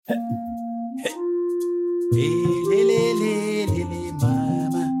Hey, hey, le, le, le, le, le,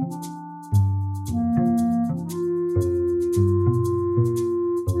 mama.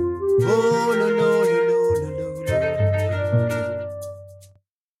 Oh, lo, lo, lo, lo, lo, lo.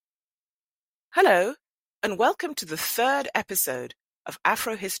 Hello, and welcome to the third episode of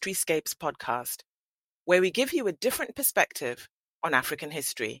Afro Historyscapes podcast, where we give you a different perspective on African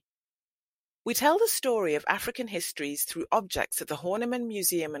history. We tell the story of African histories through objects at the Horniman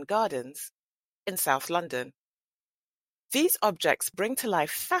Museum and Gardens in South London. These objects bring to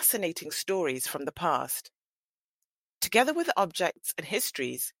life fascinating stories from the past. Together with objects and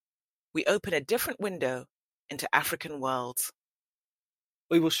histories, we open a different window into African worlds.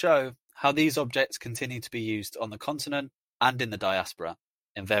 We will show how these objects continue to be used on the continent and in the diaspora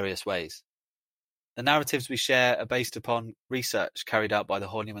in various ways. The narratives we share are based upon research carried out by the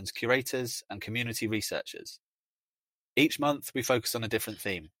Horniman's curators and community researchers. Each month we focus on a different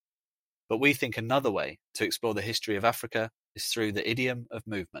theme, but we think another way to explore the history of Africa is through the idiom of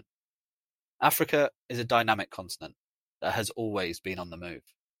movement. Africa is a dynamic continent that has always been on the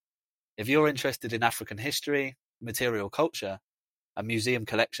move. If you're interested in African history, material culture, and museum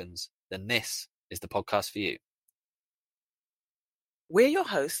collections, then this is the podcast for you. We're your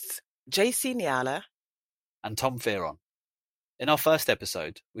hosts, JC Nyala and Tom Fearon. In our first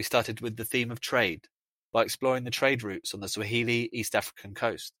episode, we started with the theme of trade by exploring the trade routes on the Swahili East African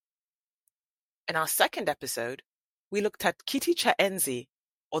coast. In our second episode, we looked at Kiti cha Enzi,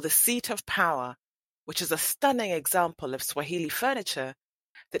 or the seat of power, which is a stunning example of Swahili furniture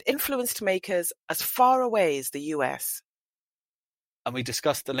that influenced makers as far away as the US. And we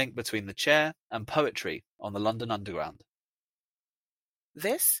discussed the link between the chair and poetry on the London Underground.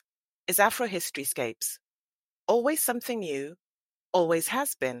 This is Afro Historyscapes. Always something new, always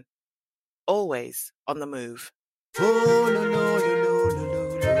has been, always on the move. Oh, lo, lo, lo, lo,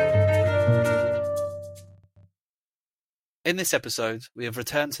 lo, lo. In this episode, we have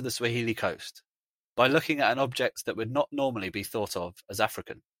returned to the Swahili coast by looking at an object that would not normally be thought of as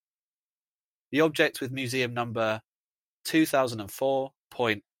African. The object with museum number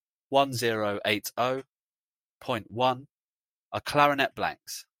 2004.1080.1 are clarinet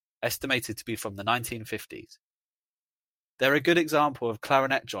blanks, estimated to be from the 1950s. They're a good example of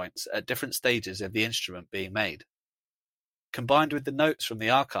clarinet joints at different stages of the instrument being made. Combined with the notes from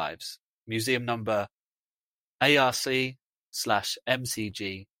the archives, museum number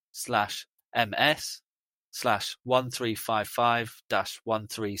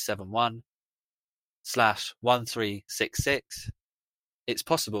it's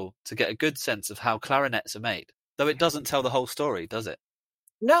possible to get a good sense of how clarinets are made, though it doesn't tell the whole story, does it?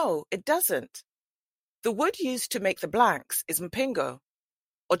 No, it doesn't. The wood used to make the blanks is mpingo,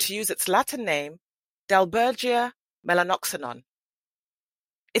 or to use its Latin name, Dalbergia melanoxylon.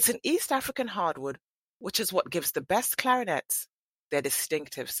 It's an East African hardwood, which is what gives the best clarinets their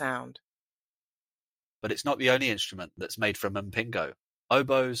distinctive sound. But it's not the only instrument that's made from mpingo.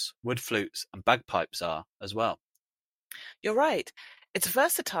 Oboes, wood flutes, and bagpipes are as well. You're right. It's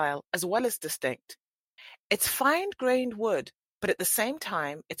versatile as well as distinct. It's fine-grained wood, but at the same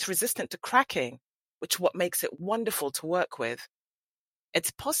time, it's resistant to cracking, which is what makes it wonderful to work with.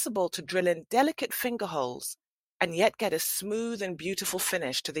 It's possible to drill in delicate finger holes and yet get a smooth and beautiful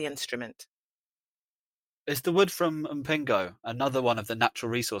finish to the instrument. Is the wood from mpingo another one of the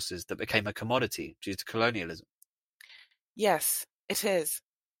natural resources that became a commodity due to colonialism? Yes, it is.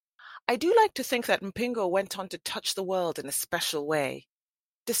 I do like to think that mpingo went on to touch the world in a special way,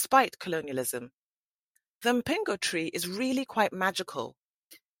 despite colonialism. The mpingo tree is really quite magical.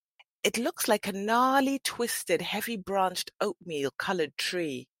 It looks like a gnarly, twisted, heavy-branched oatmeal-coloured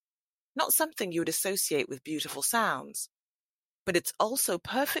tree. Not something you would associate with beautiful sounds. But it's also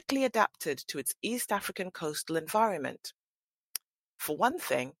perfectly adapted to its East African coastal environment. For one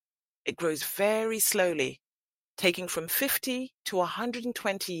thing, it grows very slowly, taking from 50 to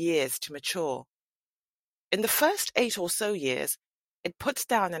 120 years to mature. In the first 8 or so years, it puts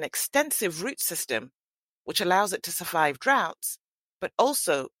down an extensive root system, which allows it to survive droughts, but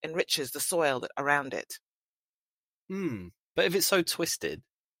also enriches the soil around it. But if it's so twisted,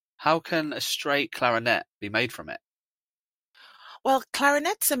 how can a straight clarinet be made from it? Well,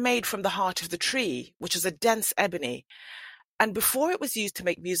 clarinets are made from the heart of the tree, which is a dense ebony, and before it was used to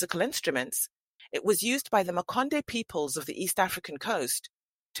make musical instruments, it was used by the Makonde peoples of the East African coast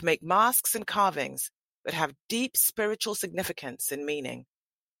to make masks and carvings that have deep spiritual significance and meaning.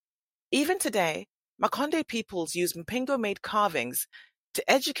 Even today, Makonde peoples use mpingo-made carvings to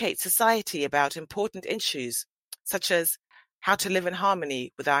educate society about important issues, such as how to live in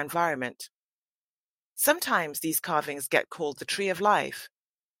harmony with our environment. Sometimes these carvings get called the Tree of Life,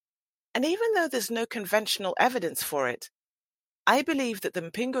 And even though there's no conventional evidence for it, I believe that the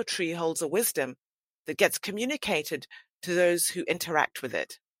Mpingo tree holds a wisdom that gets communicated to those who interact with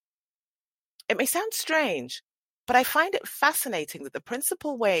it. It may sound strange, but I find it fascinating that the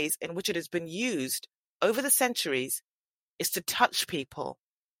principal ways in which it has been used over the centuries is to touch people,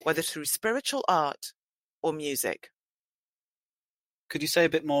 whether through spiritual art or music. Could you say a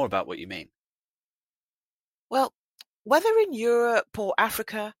bit more about what you mean? Well, whether in Europe or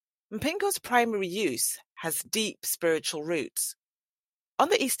Africa, Mpingo's primary use has deep spiritual roots. On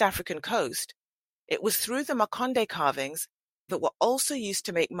the East African coast, it was through the Makonde carvings that were also used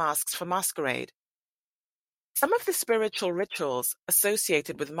to make masks for masquerade. Some of the spiritual rituals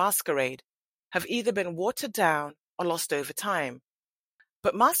associated with masquerade have either been watered down or lost over time.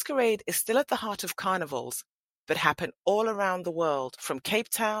 But masquerade is still at the heart of carnivals that happen all around the world, from Cape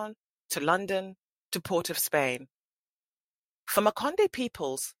Town to London to Port of Spain. For Makonde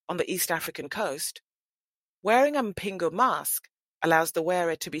peoples on the East African coast, wearing a Mpingo mask allows the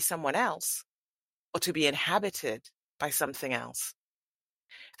wearer to be someone else or to be inhabited by something else.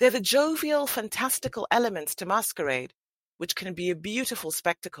 They're the jovial, fantastical elements to masquerade, which can be a beautiful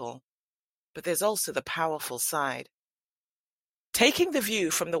spectacle, but there's also the powerful side. Taking the view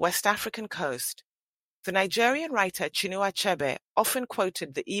from the West African coast, the Nigerian writer Chinua Achebe often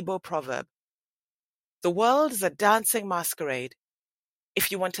quoted the Igbo proverb, "The world is a dancing masquerade.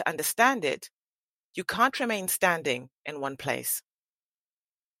 If you want to understand it, you can't remain standing in one place."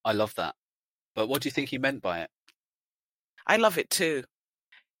 I love that. But what do you think he meant by it? I love it too.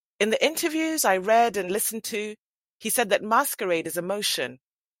 In the interviews I read and listened to, he said that masquerade is emotion,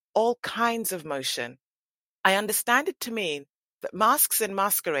 all kinds of motion. I understand it to mean that masks in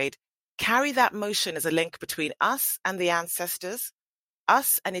masquerade carry that motion as a link between us and the ancestors,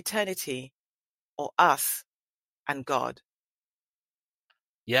 us and eternity, or us and God.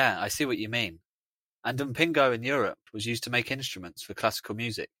 Yeah, I see what you mean. And Mpingo in Europe was used to make instruments for classical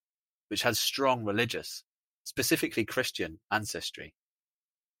music, which has strong religious, specifically Christian, ancestry.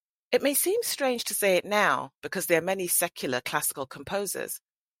 It may seem strange to say it now because there are many secular classical composers,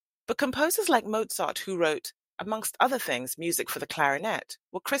 but composers like Mozart, who wrote, amongst other things, music for the clarinet,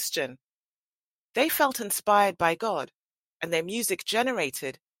 were Christian. They felt inspired by God, and their music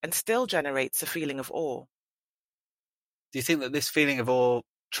generated and still generates a feeling of awe. Do you think that this feeling of awe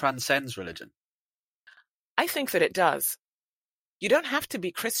transcends religion? I think that it does. You don't have to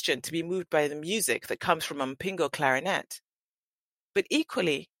be Christian to be moved by the music that comes from a Mpingo clarinet. But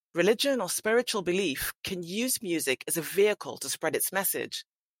equally, religion or spiritual belief can use music as a vehicle to spread its message.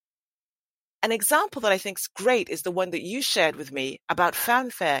 An example that I think is great is the one that you shared with me about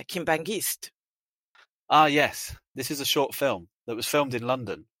Fanfare Kimbangiste. Ah, yes. This is a short film that was filmed in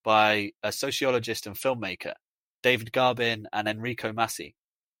London by a sociologist and filmmaker, David Garbin and Enrico Massi,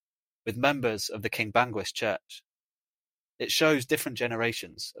 with members of the Kimbanguist Church. It shows different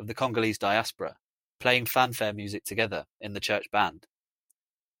generations of the Congolese diaspora playing fanfare music together in the church band.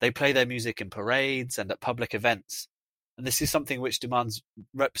 They play their music in parades and at public events, and this is something which demands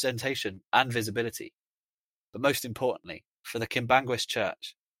representation and visibility. But most importantly, for the Kimbanguist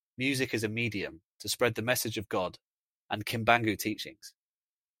Church, music is a medium to spread the message of God and Kimbangu teachings.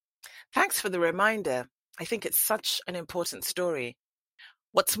 Thanks for the reminder. I think it's such an important story.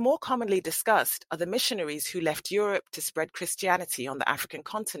 What's more commonly discussed are the missionaries who left Europe to spread Christianity on the African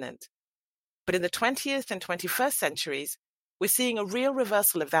continent. But in the 20th and 21st centuries, we're seeing a real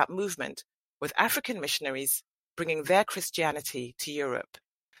reversal of that movement, with African missionaries bringing their Christianity to Europe.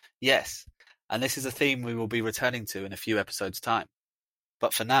 Yes, and this is a theme we will be returning to in a few episodes' time.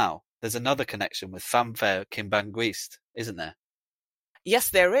 But for now, there's another connection with Fanfare Kimbanguiste, isn't there? Yes,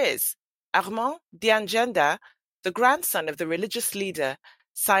 there is. Armand Diangenda, the grandson of the religious leader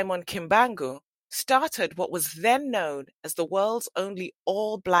Simon Kimbangu, started what was then known as the world's only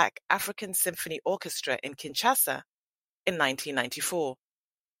all-black African symphony orchestra in Kinshasa in 1994.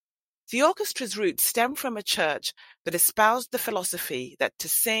 The orchestra's roots stem from a church that espoused the philosophy that to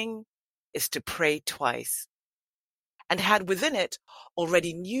sing is to pray twice, and had within it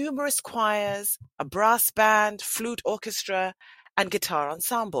already numerous choirs, a brass band, flute orchestra, and guitar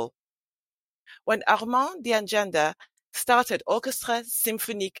ensemble. When Armand Diangenda started Orchestre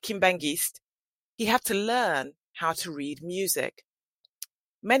Symphonique Kimbanguiste, he had to learn how to read music.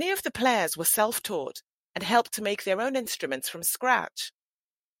 Many of the players were self-taught and helped to make their own instruments from scratch.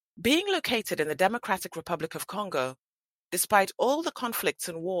 Being located in the Democratic Republic of Congo, despite all the conflicts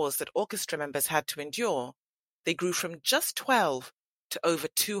and wars that orchestra members had to endure, they grew from just 12 to over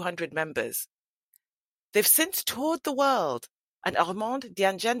 200 members. They've since toured the world, and Armand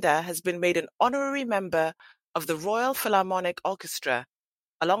Diangenda has been made an honorary member of the Royal Philharmonic Orchestra,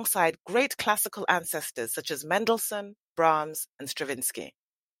 alongside great classical ancestors such as Mendelssohn, Brahms, and Stravinsky.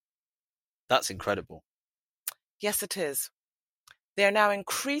 That's incredible. Yes, it is. There are now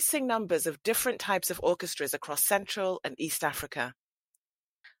increasing numbers of different types of orchestras across Central and East Africa.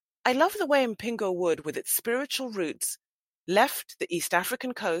 I love the way Mpingo wood, with its spiritual roots, left the East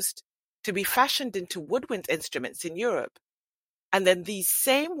African coast to be fashioned into woodwind instruments in Europe, and then these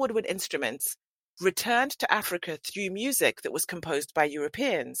same woodwind instruments returned to Africa through music that was composed by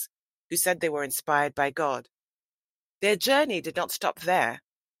Europeans, who said they were inspired by God. Their journey did not stop there.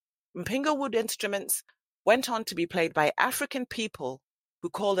 Mpingo wood instruments went on to be played by African people who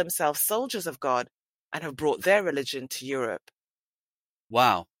call themselves soldiers of God and have brought their religion to Europe.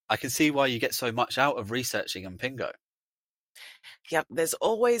 Wow, I can see why you get so much out of researching Mpingo. Yep, there's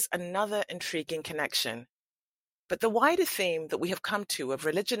always another intriguing connection. But the wider theme that we have come to of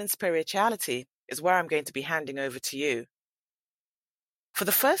religion and spirituality is where I'm going to be handing over to you. For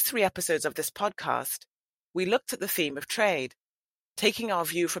the first 3 episodes of this podcast, we looked at the theme of trade, taking our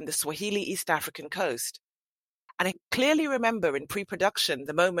view from the Swahili East African coast. And I clearly remember in pre-production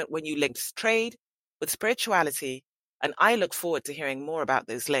the moment when you linked trade with spirituality, and I look forward to hearing more about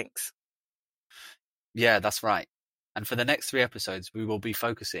those links. Yeah, that's right. And for the next 3 episodes, we will be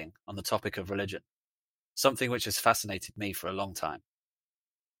focusing on the topic of religion, something which has fascinated me for a long time.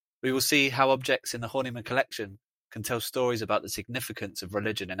 We will see how objects in the Horniman collection can tell stories about the significance of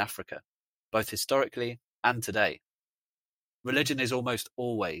religion in Africa, both historically and today. Religion is almost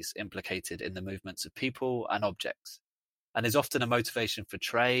always implicated in the movements of people and objects, and is often a motivation for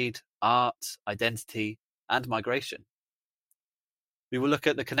trade, art, identity, and migration. We will look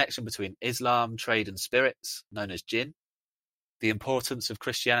at the connection between Islam, trade, and spirits, known as jinn, the importance of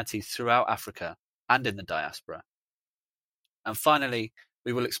Christianity throughout Africa and in the diaspora. And finally,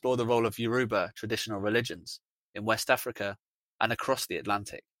 we will explore the role of Yoruba traditional religions in West Africa and across the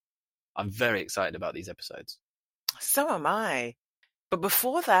Atlantic. I'm very excited about these episodes. So am I. But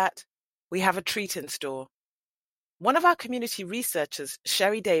before that, we have a treat in store. One of our community researchers,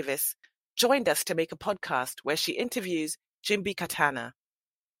 Sherry Davis, joined us to make a podcast where she interviews Jimbi Katana.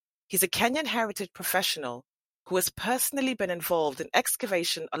 He's a Kenyan heritage professional who has personally been involved in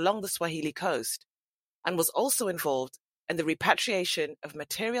excavation along the Swahili coast and was also involved in the repatriation of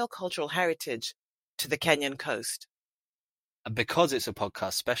material cultural heritage to the Kenyan coast. And because it's a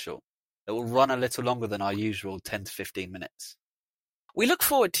podcast special, it will run a little longer than our usual 10 to 15 minutes. We look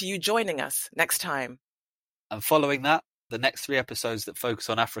forward to you joining us next time. And following that, the next 3 episodes that focus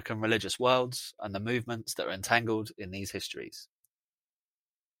on African religious worlds and the movements that are entangled in these histories.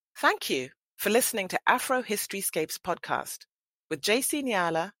 Thank you for listening to Afro Historyscapes podcast with JC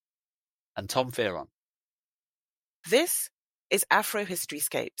Nyala And Tom Fearon. This is Afro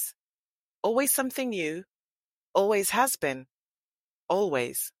Historyscapes. Always something new, always has been,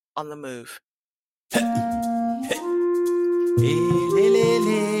 always on the move. Hey, hey,